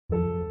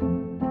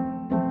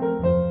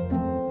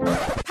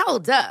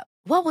Hold up.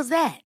 What was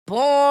that?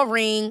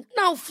 Boring.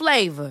 No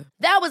flavor.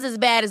 That was as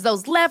bad as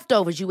those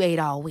leftovers you ate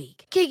all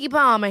week. Keke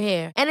Palmer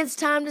here, and it's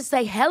time to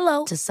say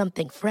hello to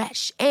something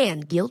fresh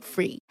and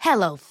guilt-free.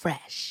 Hello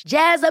Fresh.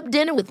 Jazz up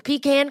dinner with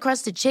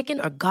pecan-crusted chicken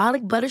or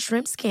garlic butter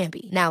shrimp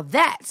scampi. Now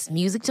that's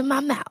music to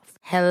my mouth.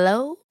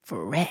 Hello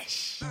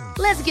Fresh.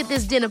 Let's get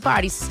this dinner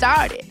party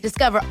started.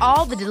 Discover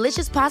all the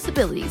delicious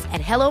possibilities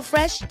at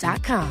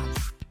hellofresh.com.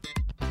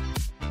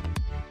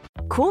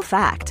 Cool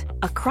fact,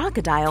 a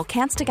crocodile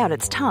can't stick out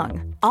its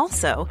tongue.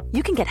 Also,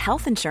 you can get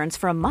health insurance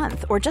for a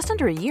month or just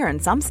under a year in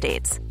some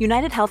states.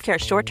 United Healthcare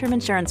short-term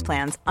insurance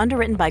plans,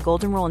 underwritten by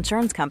Golden Rule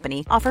Insurance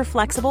Company, offer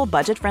flexible,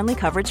 budget-friendly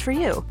coverage for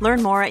you.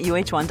 Learn more at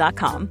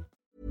uh1.com.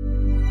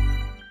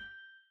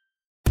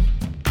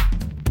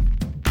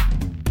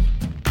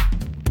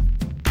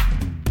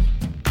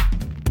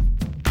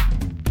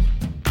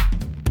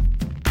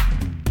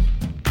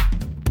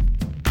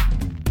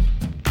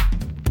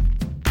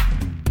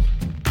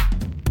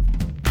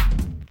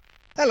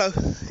 Hello,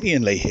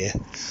 Ian Lee here.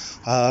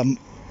 Hang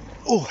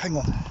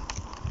on.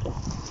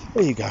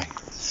 Where are you going?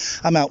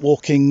 I'm out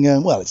walking,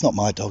 it's not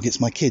my dog, it's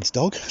my kid's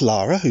dog,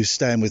 Lara, who's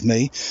staying with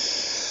me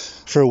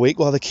for a week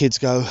while the kids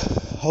go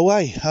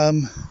away.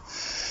 And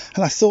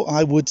I thought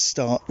I would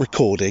start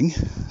recording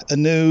a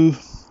new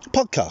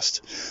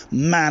podcast,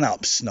 Man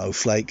Up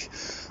Snowflake,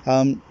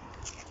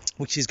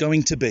 which is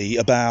going to be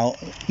about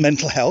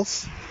mental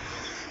health.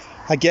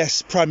 I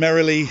guess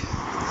primarily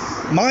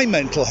my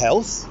mental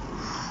health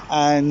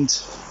and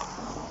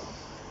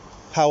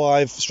how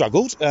I've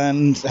struggled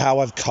and how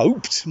I've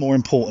coped, more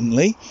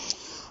importantly.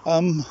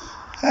 And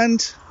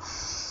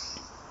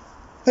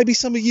maybe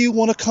some of you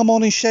want to come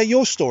on and share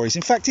your stories.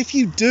 In fact, if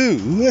you do,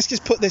 let's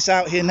just put this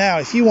out here now.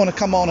 If you want to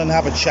come on and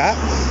have a chat,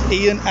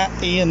 Ian at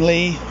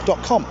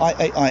ianlee.com,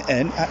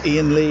 IAIN at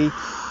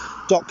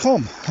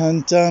ianlee.com.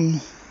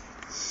 And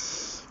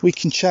we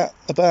can chat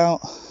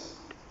about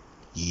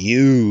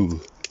you.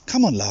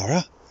 Come on,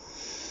 Lara.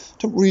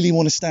 Don't really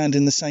want to stand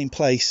in the same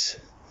place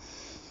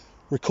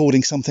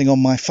recording something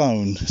on my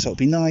phone, so it'd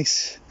be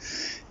nice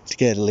to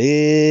get a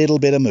little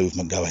bit of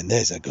movement going.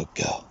 There's a good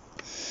girl.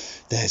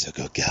 There's a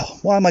good girl.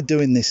 Why am I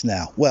doing this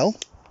now? Well,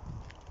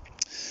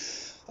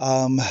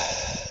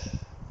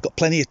 got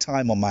plenty of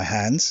time on my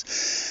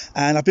hands,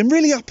 and I've been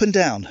really up and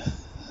down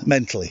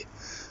mentally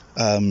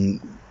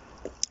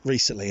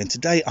recently, and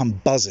today I'm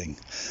buzzing.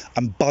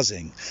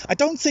 I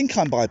don't think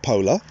I'm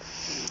bipolar.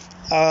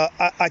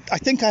 I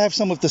think I have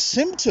some of the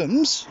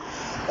symptoms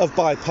of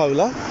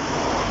bipolar.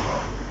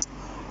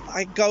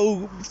 I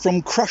go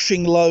from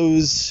crushing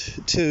lows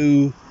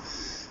to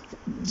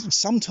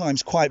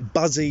sometimes quite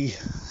buzzy,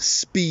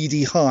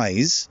 speedy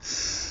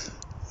highs.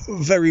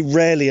 Very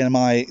rarely am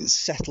I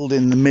settled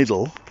in the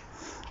middle.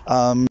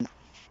 And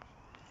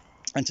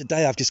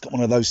today I've just got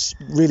one of those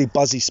really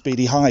buzzy,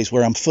 speedy highs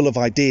where I'm full of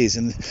ideas.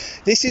 And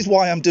this is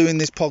why I'm doing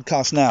this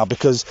podcast now,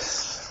 because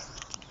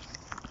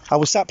I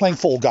was sat playing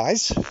Fall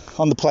Guys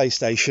on the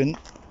PlayStation,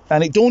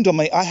 and it dawned on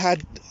me I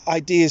had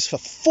ideas for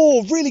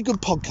 4 really good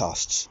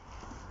podcasts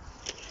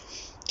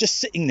just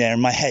sitting there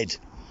in my head.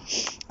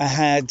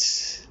 I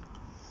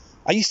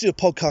used to do a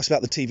podcast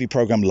about the TV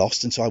program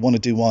Lost, and so I want to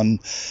do one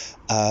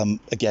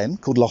again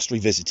called Lost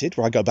Revisited,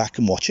 where I go back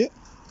and watch it.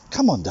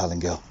 Come on, darling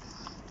girl.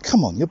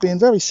 Come on, you're being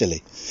very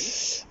silly.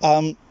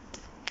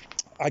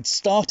 I'd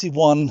started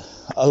one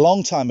a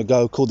long time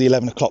ago called The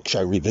 11 O'Clock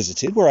Show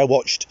Revisited, where I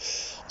watched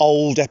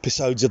old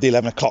episodes of The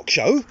 11 O'Clock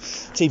Show,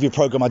 TV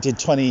program I did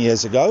 20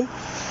 years ago.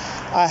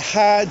 I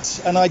had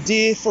an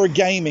idea for a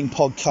gaming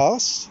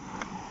podcast.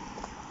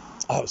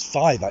 It was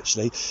 5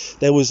 actually.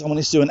 I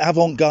wanted to do an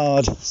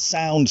avant-garde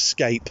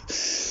soundscape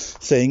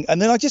thing, and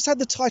then I just had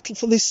the title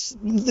for this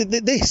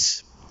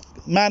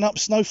Man Up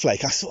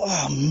Snowflake. I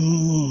thought,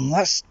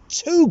 that's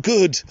too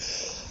good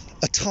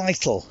a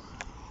title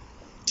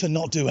to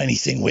not do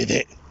anything with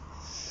it.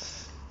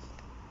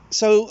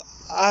 So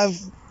I've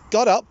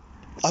got up,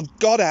 I've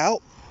got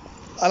out,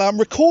 and I'm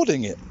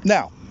recording it.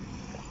 Now,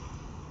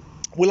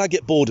 will I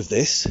get bored of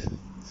this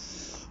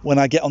when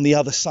I get on the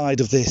other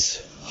side of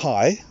this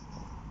high?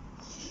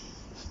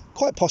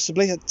 Quite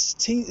possibly.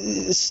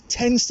 It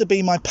tends to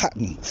be my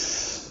pattern.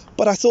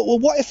 But I thought, well,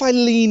 what if I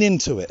lean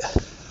into it?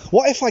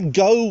 What if I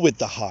go with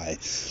the high?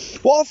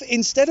 What if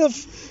instead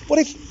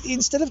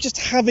of just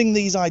having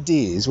these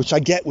ideas, which I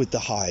get with the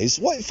highs,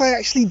 what if I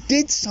actually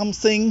did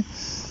something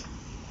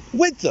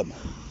with them?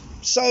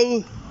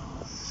 So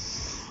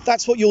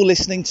that's what you're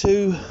listening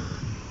to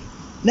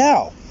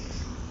now.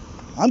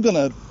 I'm going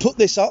to put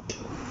this up.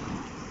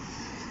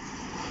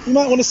 You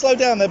might want to slow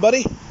down there,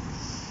 buddy.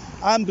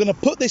 I'm going to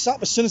put this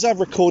up as soon as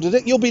I've recorded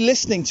it. You'll be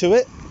listening to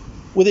it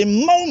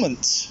within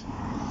moments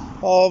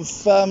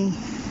of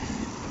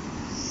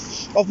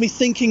me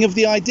thinking of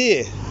the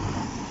idea.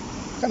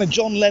 Kind of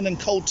John Lennon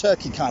cold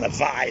turkey kind of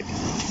vibe.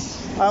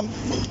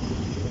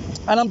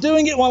 And I'm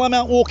doing it while I'm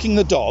out walking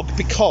the dog,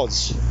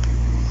 because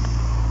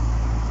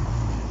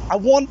I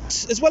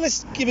want, as well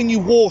as giving you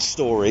war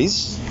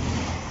stories,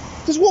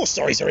 because war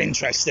stories are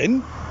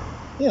interesting.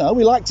 You know,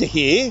 we like to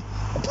hear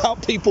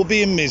about people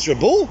being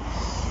miserable.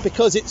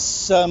 because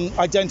it's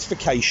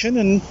identification,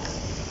 and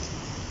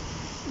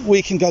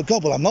we can go,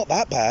 God, well, I'm not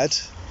that bad.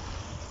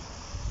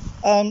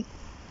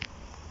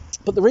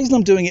 But the reason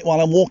I'm doing it while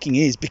I'm walking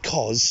is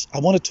because I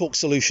want to talk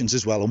solutions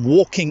as well. And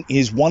walking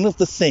is one of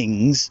the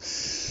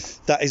things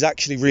that is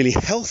actually really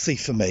healthy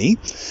for me.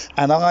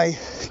 And I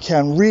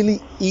can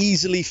really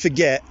easily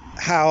forget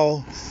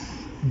how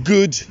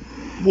good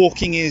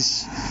walking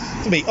is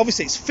for me.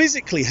 Obviously, it's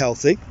physically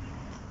healthy.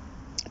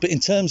 But in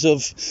terms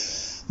of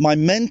my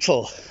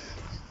mental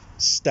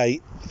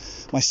state,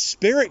 my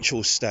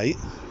spiritual state,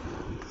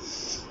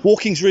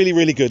 walking's really,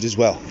 really good as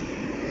well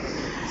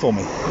for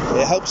me.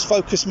 It helps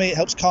focus me, it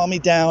helps calm me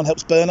down,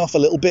 helps burn off a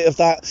little bit of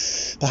that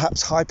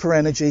perhaps hyper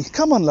energy.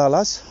 Come on,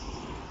 Lalas,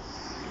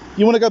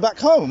 you want to go back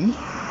home?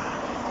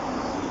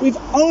 We've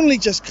only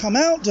just come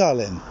out,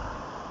 darling.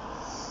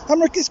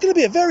 It's going to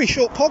be a very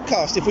short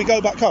podcast if we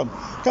go back home.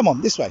 Come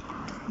on, this way.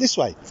 This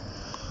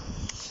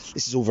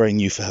is all very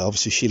new for her.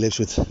 Obviously she lives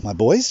with my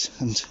boys,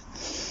 and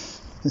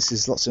this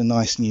is lots of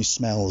nice new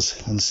smells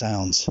and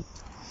sounds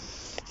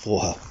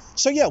for her.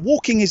 So yeah,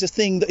 walking is a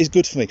thing that is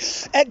good for me.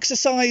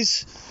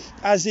 Exercise,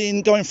 as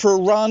in going for a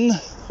run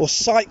or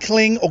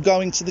cycling or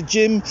going to the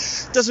gym,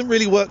 doesn't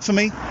really work for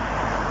me.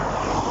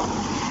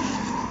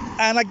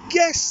 And I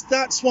guess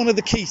that's one of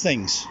the key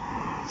things.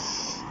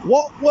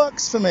 What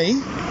works for me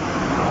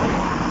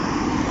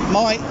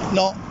might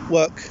not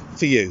work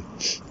for you.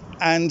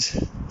 And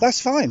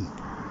that's fine.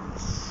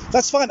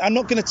 That's fine. I'm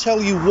not going to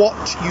tell you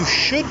what you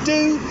should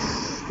do,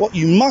 what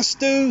you must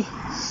do.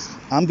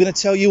 I'm going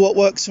to tell you what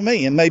works for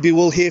me, and maybe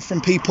we'll hear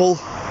from people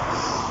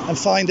and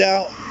find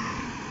out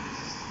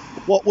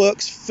what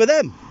works for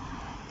them.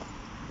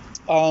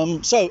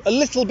 So a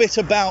little bit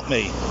about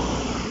me.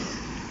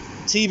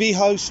 TV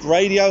host,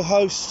 radio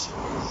host.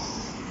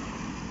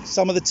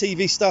 Some of the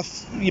TV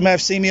stuff, you may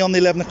have seen me on the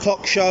 11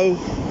 o'clock show.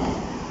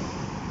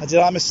 I did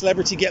I'm a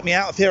Celebrity, Get Me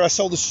Out of Here. I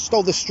stole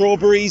the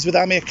strawberries with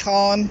Amir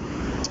Khan.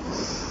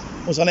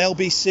 I was on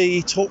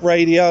LBC, Talk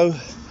Radio.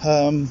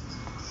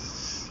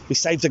 We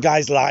saved a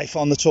guy's life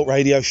on the Talk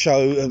Radio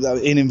show,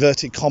 in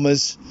inverted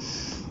commas.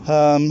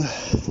 I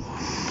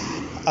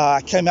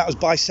came out as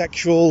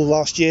bisexual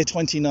last year,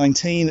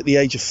 2019, at the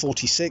age of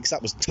 46.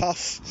 That was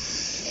tough.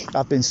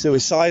 I've been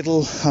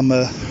suicidal. I'm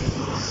a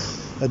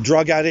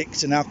drug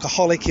addict, an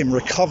alcoholic in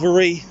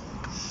recovery.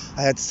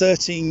 I had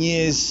 13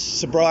 years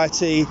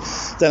sobriety.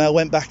 Then I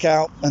went back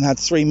out and had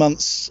 3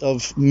 months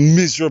of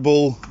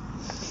miserable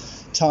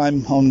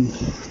time on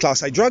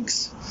Class A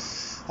drugs.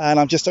 And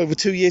I'm just over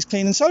 2 years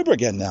clean and sober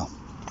again now.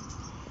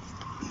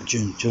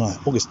 June, July,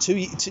 August,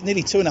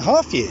 nearly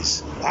 2.5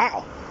 years.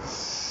 Wow.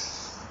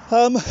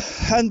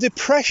 And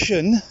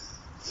depression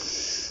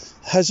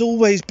has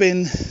always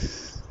been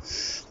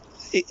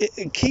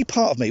a key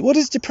part of me. What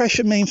does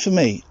depression mean for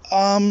me?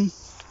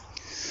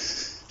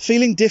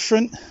 Feeling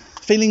different,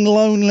 feeling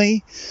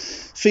lonely,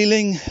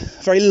 feeling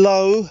very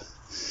low,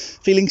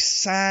 feeling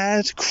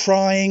sad,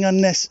 crying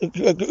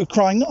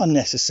not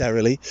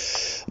unnecessarily,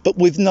 but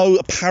with no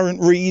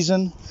apparent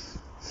reason.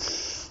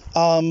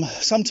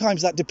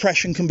 Sometimes that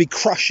depression can be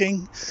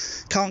crushing.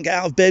 Can't get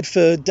out of bed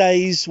for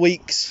days,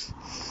 weeks.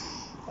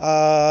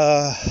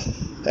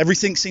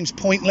 Everything seems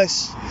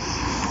pointless.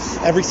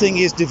 Everything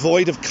is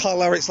devoid of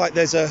colour. It's like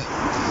there's a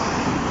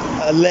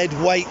lead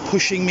weight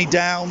pushing me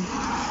down.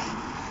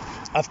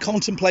 I've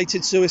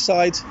contemplated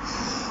suicide.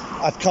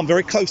 I've come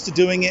very close to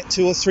doing it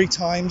 2 or 3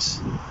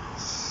 times.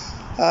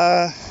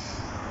 And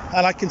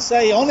I can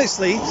say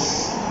honestly,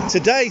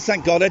 today,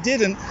 thank God I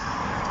didn't,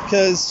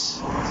 because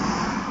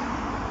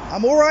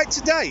I'm all right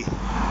today.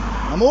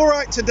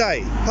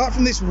 Apart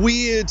from this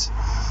weird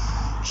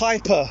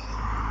hyper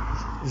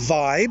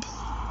vibe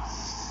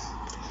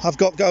I've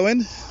got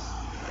going,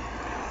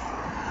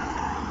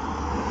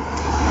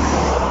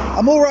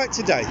 I'm all right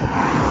today.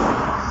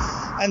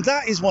 And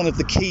that is one of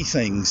the key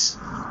things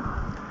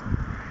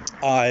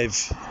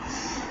I've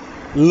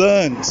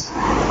learned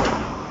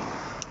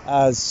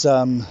as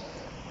I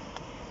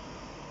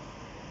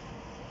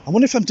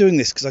wonder if I'm doing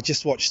this because I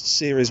just watched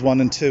series 1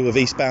 and 2 of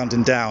Eastbound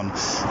and Down,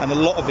 and a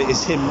lot of it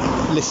is him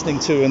listening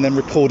to and then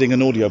recording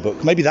an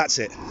audiobook. Maybe that's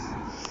it.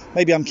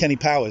 Maybe I'm Kenny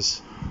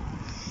Powers.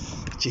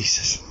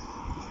 Jesus.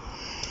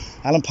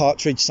 Alan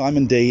Partridge,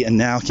 Simon D, and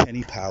now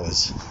Kenny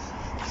Powers.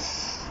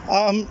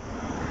 And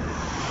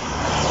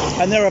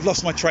there I've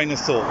lost my train of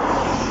thought.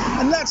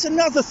 And that's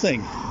another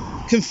thing.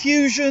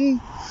 Confusion,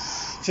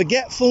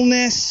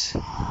 forgetfulness,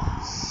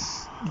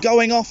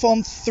 going off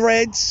on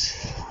threads.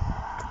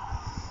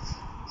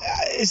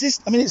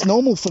 It's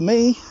normal for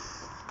me.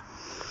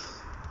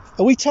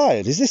 Are we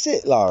tired? Is this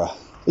it, Lara?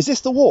 Is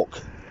this the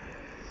walk?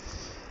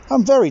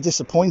 I'm very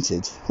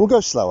disappointed. We'll go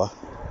slower,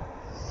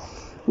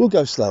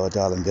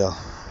 darling girl.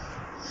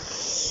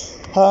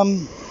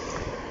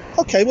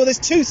 Okay, well, there's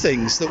 2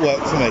 things that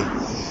work for me.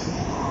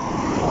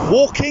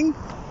 Walking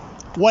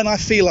when I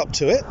feel up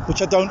to it,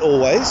 which I don't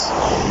always,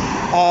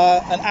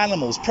 and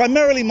animals,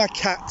 primarily my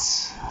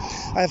cats.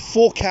 I have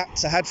 4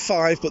 cats. I had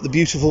 5, but the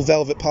beautiful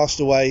Velvet passed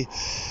away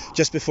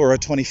just before her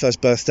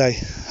 21st birthday.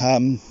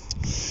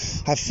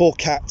 I have 4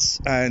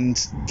 cats and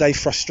they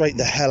frustrate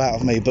the hell out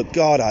of me, but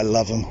God, I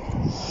love them.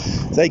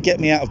 They get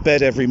me out of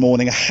bed every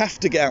morning. I have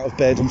to get out of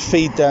bed and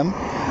feed them.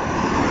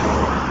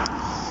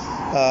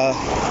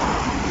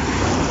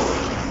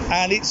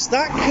 And it's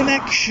that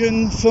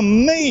connection for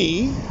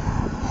me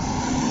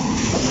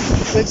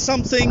with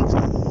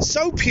something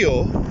so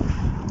pure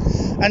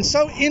and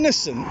so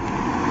innocent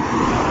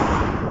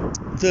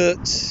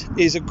that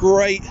is a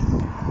great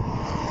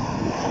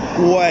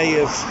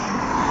way of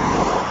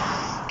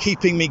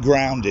keeping me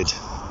grounded,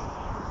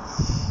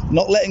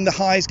 not letting the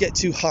highs get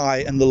too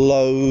high and the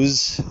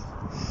lows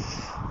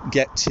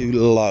get too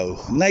low.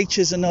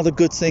 Nature's another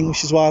good thing,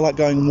 which is why I like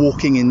going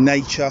walking in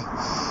nature,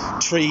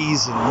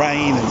 trees and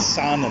rain and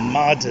sun and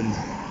mud and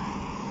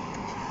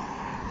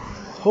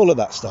all of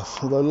that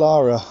stuff. Although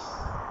Lara,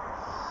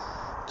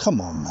 come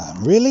on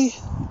man, really?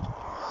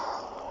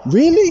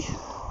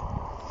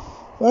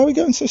 Why are we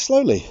going so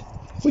slowly?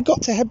 Have we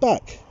got to head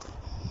back?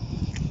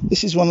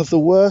 This is one of the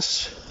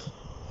worst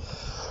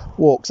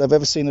walks I've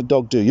ever seen a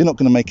dog do. You're not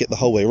going to make it the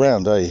whole way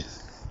round, are you?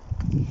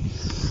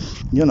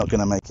 You're not going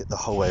to make it the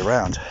whole way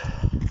round.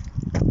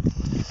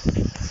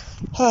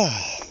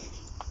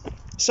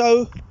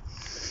 So,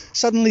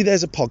 suddenly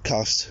there's a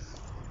podcast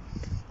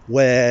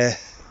where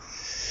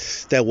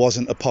there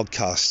wasn't a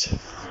podcast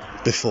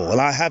before. And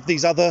I have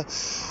these other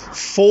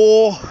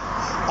 4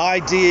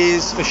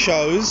 ideas for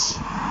shows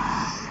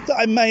that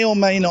I may or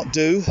may not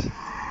do.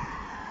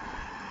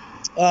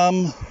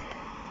 And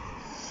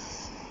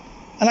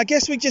I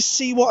guess we just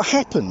see what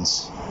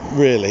happens,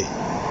 really.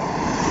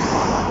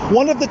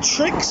 One of the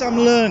tricks I'm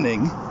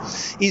learning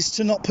is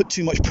to not put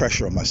too much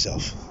pressure on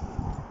myself.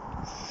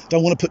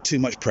 Don't want to put too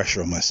much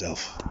pressure on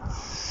myself.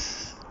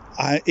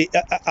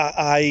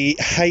 I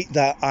hate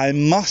that I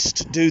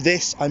must do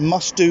this. I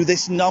must do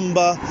this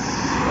number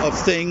of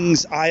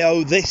things. I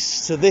owe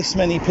this to this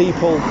many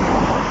people.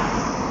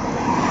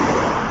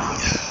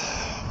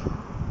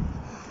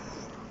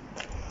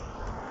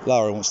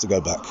 Lara wants to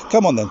go back.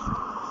 Come on then.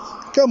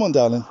 Come on,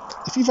 darling.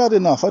 If you've had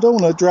enough, I don't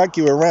want to drag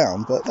you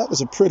around, but that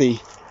was a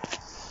pretty...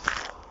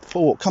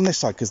 Oh, come this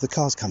side, because the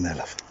cars come there,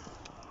 love.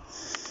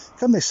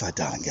 Come this side,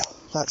 darling girl.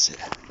 That's it.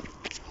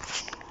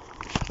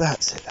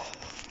 That's it.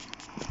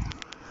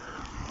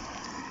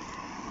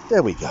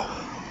 There we go.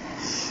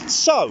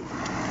 So,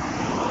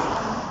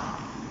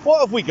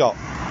 what have we got?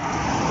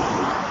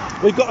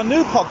 We've got a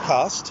new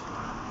podcast.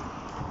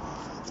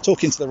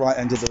 Talking to the right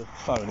end of the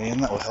phone,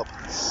 Ian, that will help.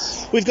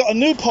 We've got a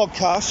new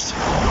podcast,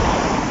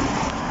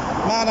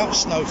 Man Up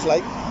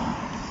Snowflake,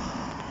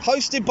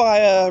 hosted by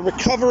a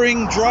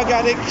recovering drug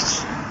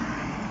addict,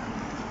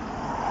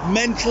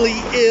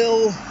 mentally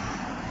ill,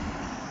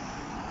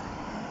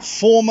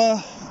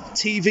 former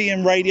TV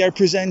and radio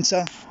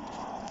presenter.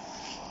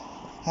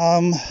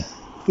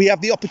 We have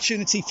the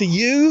opportunity for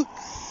you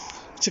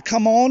to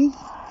come on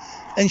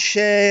and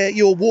share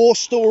your war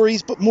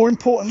stories, but more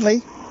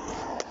importantly,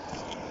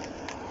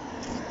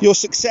 your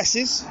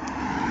successes,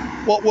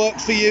 what worked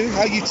for you,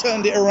 how you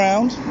turned it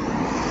around.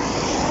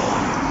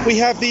 We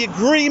have the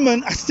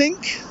agreement, I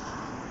think,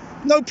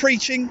 no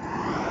preaching,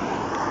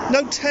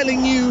 no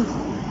telling you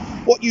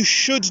what you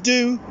should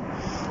do,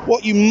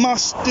 what you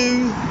must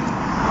do,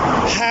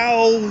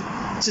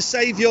 how to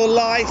save your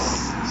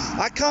life.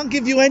 I can't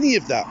give you any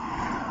of that.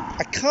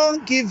 I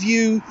can't give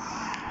you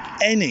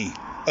any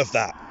of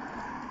that.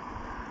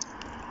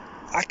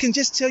 I can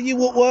just tell you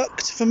what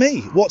worked for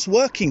me, what's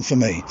working for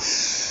me.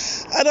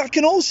 And I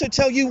can also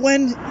tell you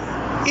when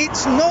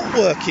it's not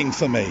working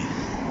for me.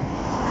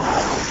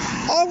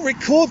 I'll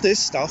record this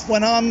stuff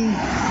when I'm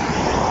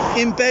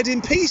in bed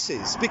in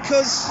pieces,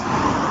 because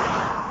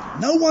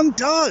no one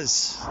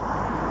does.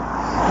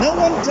 No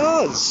one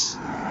does.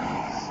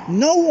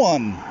 No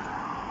one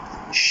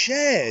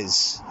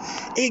shares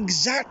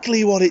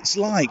exactly what it's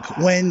like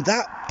when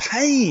that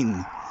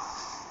pain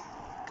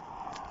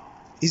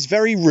is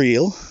very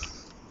real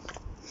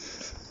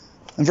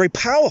and very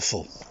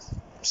powerful.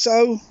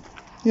 So,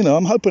 you know,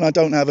 I'm hoping I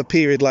don't have a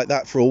period like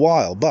that for a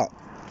while, but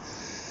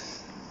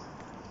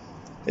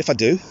if I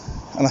do,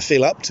 and I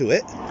feel up to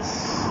it,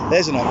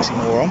 there's an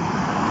oxymoron,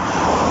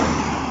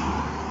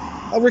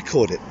 I'll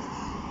record it.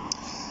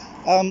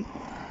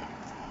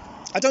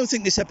 I don't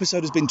think this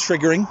episode has been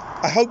triggering.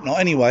 I hope not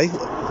anyway.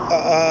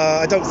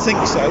 I don't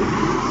think so.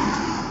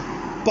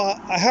 But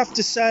I have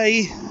to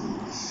say,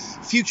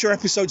 future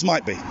episodes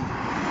might be.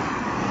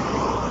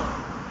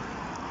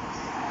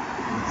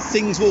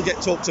 Things will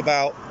get talked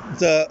about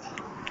that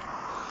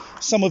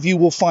some of you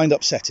will find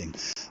upsetting.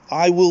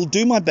 I will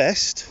do my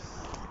best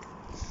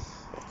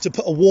to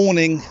put a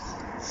warning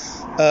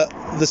at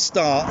the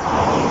start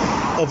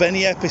of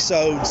any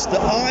episodes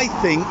that I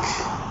think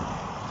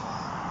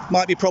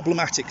might be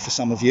problematic for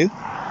some of you.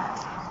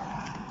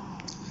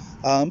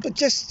 But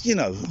just, you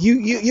know,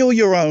 you're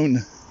your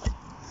own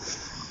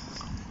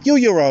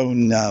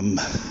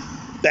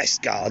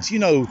best guards. You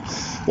know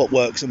what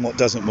works and what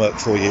doesn't work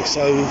for you.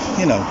 So,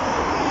 you know,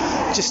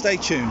 just stay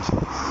tuned.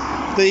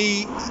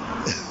 The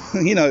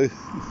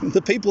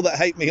people that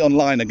hate me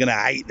online are going to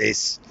hate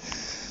this.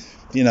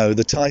 You know,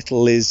 the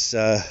title is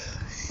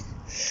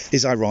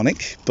is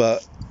ironic,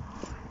 but,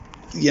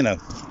 you know,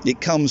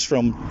 it comes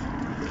from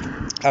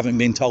having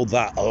been told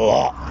that a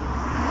lot.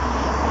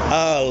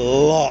 A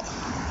lot.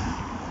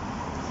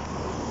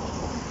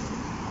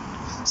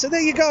 So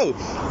there you go.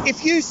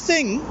 If you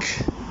think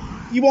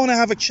you want to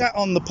have a chat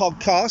on the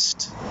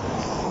podcast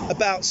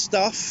about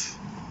stuff,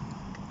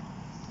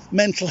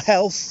 mental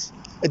health,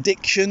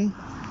 addiction,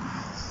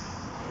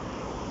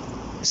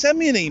 send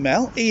me an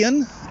email,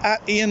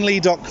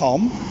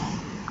 ian@ianlee.com,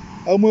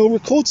 and we'll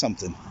record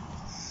something.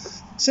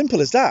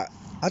 Simple as that.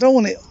 I don't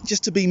want it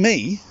just to be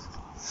me.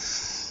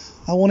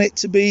 I want it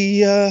to be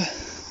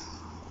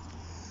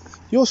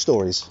your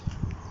stories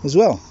as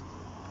well.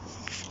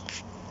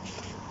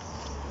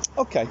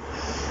 Okay,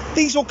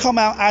 these will come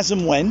out as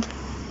and when.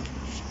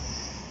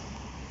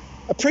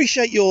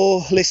 Appreciate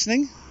your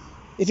listening.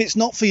 If it's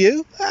not for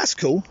you, that's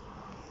cool.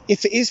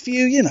 If it is for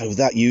you, you know,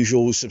 that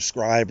usual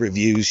subscribe,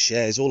 reviews,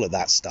 shares, all of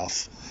that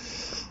stuff.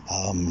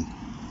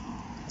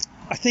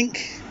 I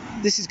think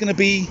this is going to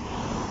be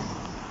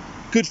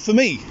good for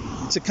me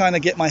to kind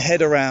of get my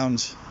head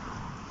around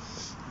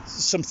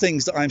some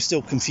things that I'm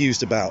still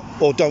confused about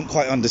or don't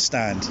quite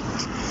understand.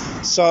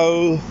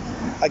 So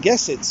I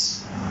guess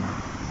it's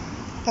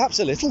perhaps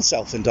a little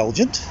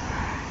self-indulgent.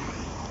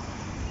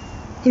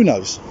 Who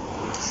knows?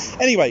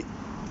 Anyway,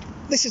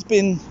 this has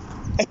been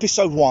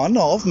episode 1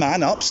 of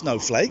Man Up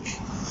Snowflake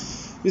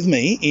with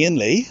me, Ian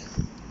Lee.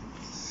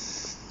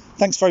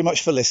 Thanks very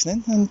much for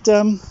listening, and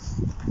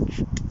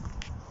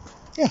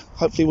yeah,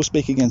 hopefully we'll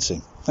speak again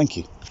soon. Thank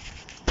you.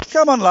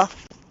 Come on, la.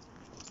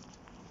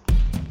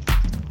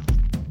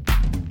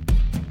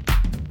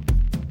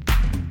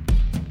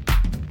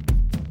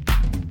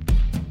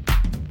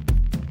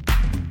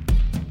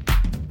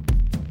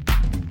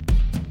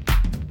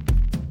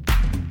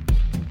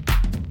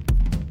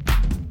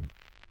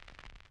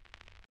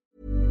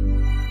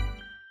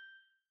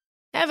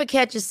 Ever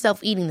catch yourself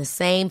eating the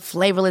same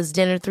flavorless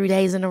dinner 3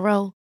 days in a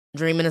row?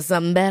 Dreaming of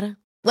something better?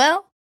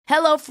 Well,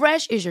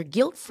 HelloFresh is your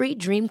guilt-free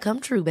dream come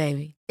true,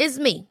 baby. It's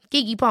me,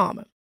 Keke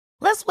Palmer.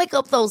 Let's wake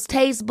up those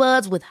taste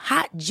buds with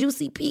hot,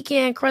 juicy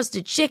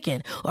pecan-crusted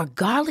chicken or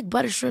garlic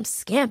butter shrimp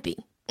scampi.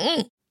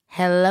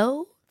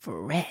 Hello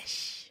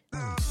Fresh.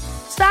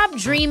 Stop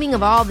dreaming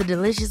of all the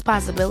delicious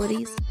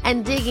possibilities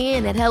and dig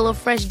in at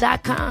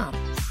HelloFresh.com.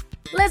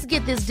 Let's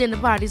get this dinner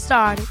party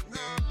started.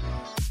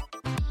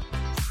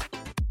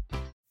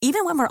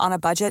 Even when we're on a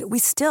budget, we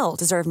still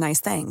deserve nice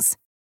things.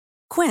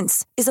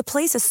 Quince is a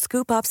place to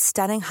scoop up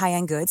stunning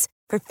high-end goods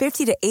for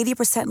 50 to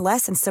 80%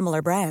 less than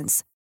similar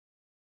brands.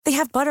 They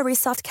have buttery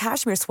soft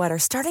cashmere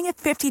sweaters starting at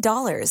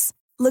 $50,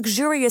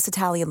 luxurious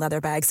Italian leather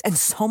bags, and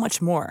so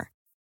much more.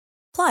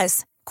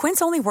 Plus,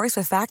 Quince only works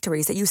with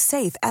factories that use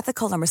safe,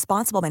 ethical, and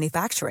responsible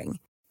manufacturing.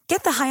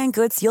 Get the high-end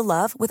goods you'll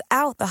love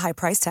without the high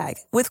price tag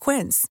with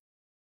Quince.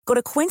 Go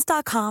to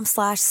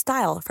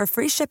quince.com/style for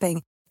free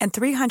shipping and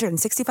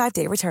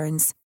 365-day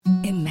returns.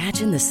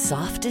 Imagine the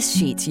softest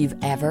sheets you've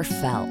ever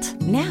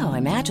felt. Now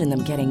imagine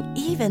them getting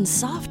even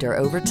softer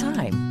over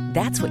time.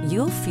 That's what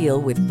you'll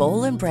feel with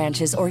Boll &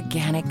 Branch's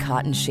organic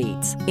cotton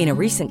sheets. In a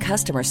recent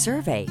customer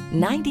survey,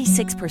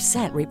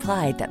 96%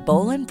 replied that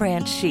Boll &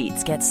 Branch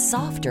sheets get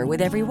softer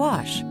with every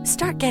wash.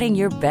 Start getting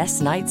your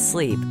best night's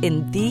sleep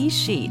in these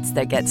sheets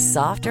that get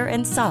softer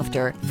and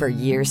softer for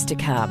years to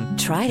come.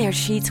 Try their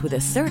sheets with a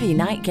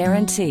 30-night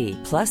guarantee.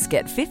 Plus,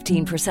 get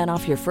 15%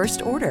 off your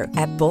first order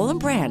at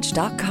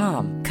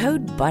bollandbranch.com.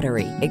 Code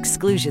BUTTERY.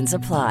 Exclusions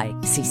apply.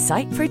 See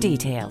site for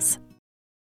details.